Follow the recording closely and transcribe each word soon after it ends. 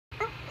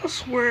I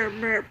swear,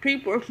 man,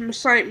 people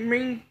say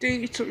mean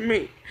things to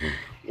me.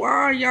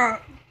 Why y'all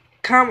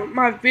comment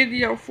my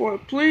video for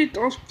it? Please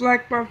don't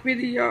flag my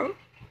video.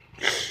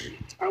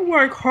 I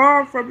work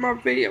hard for my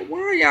video.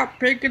 Why y'all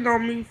picking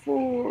on me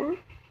for?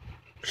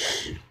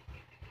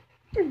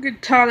 I'm getting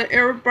tired of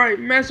everybody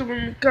messing with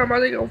me because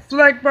they gonna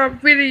flag my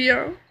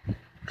video.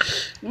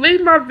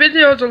 Leave my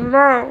videos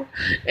alone.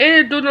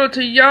 Ain't do nothing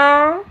to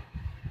y'all.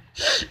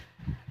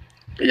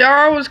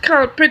 Y'all always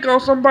kind of pick on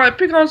somebody.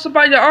 Pick on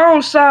somebody your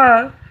own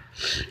side.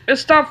 And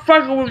stop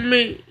fucking with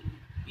me.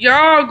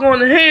 Y'all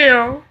going to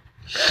hell.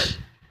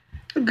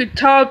 I'm getting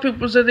tired of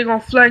people say they gonna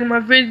flag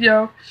my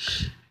video.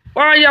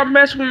 Why y'all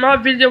messing with my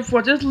video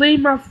for? Just leave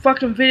my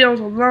fucking videos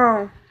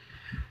alone.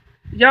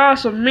 Y'all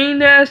some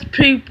mean ass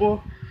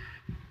people.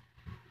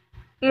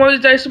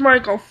 One day somebody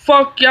gonna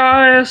fuck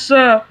y'all ass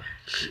up.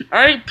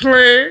 I ain't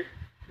playing.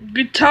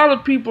 Get tired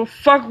of people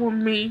fucking with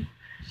me.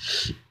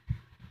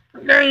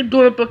 I ain't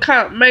doing it but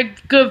kind of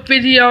make good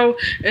video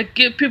and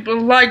get people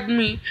to like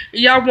me.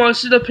 And y'all wanna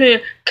sit up here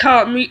and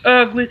call me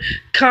ugly,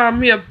 call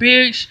me a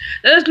bitch.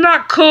 That's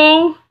not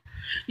cool.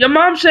 Your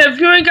mom said if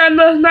you ain't got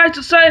nothing nice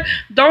to say,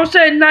 don't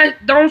say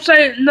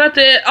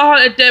nothing at all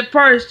at that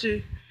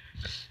person.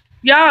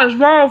 Y'all is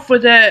wrong for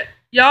that.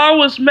 Y'all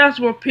always mess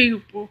with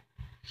people.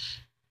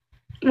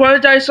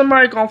 One day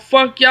somebody gonna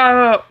fuck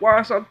y'all up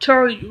whilst I'm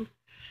telling you.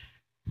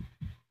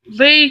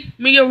 Leave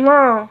me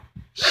alone.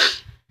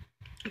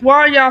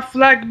 Why y'all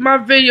flag my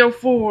video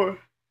for?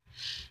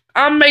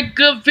 I make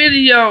good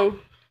video.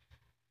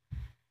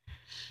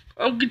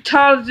 I'm getting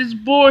tired of this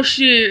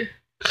bullshit.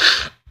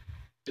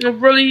 It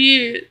really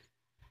is.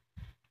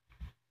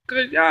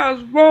 Cause y'all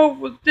is wrong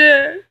with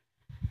that.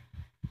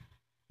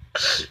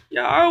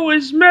 Y'all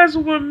always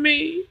messing with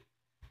me.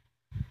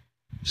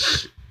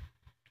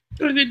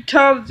 I'm getting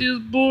tired of this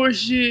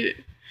bullshit.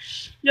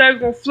 Y'all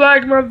gonna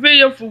flag my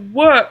video for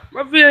what?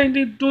 My video ain't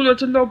need to do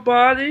nothing to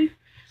nobody.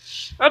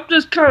 I'm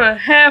just kinda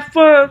have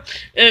fun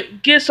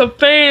and get some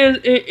fans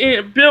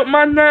and build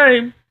my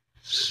name.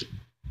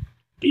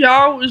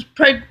 Y'all always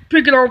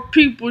picking on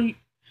people.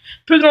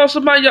 Picking on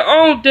somebody your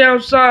own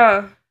damn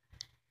side.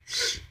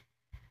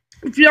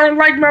 If you don't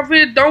like my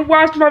video, don't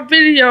watch my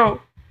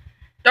video.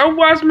 Don't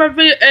watch my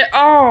video at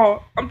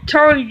all. I'm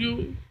telling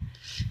you.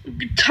 I'm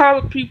getting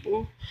tired of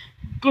people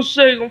gonna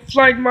say gonna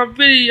flag my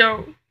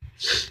video.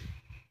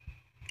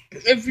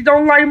 If you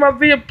don't like my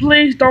video,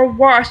 please don't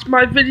watch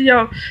my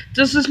video.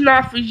 This is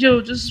not for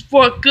you. This is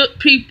for good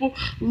people.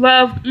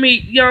 Love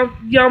me,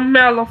 young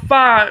male of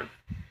 5.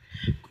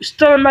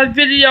 Stealing my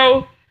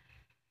video.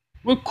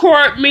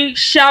 Record me,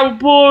 shower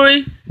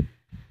boy.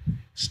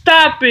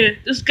 Stop it.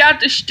 This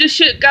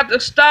shit got to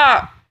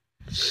stop.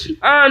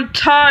 I'm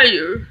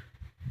tired.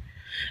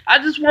 I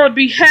just want to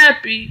be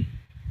happy.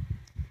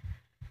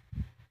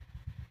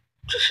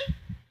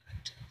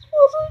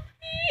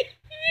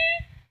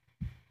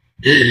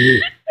 I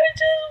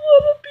just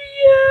wanna be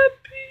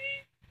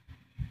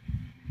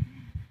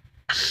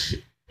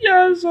happy.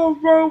 Y'all so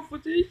wrong for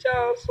this.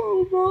 Y'all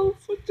so wrong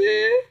for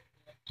this.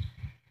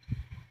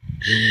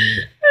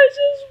 I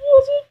just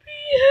wanna be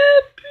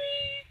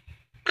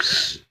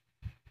happy.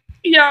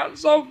 Y'all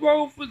so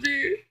wrong for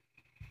this.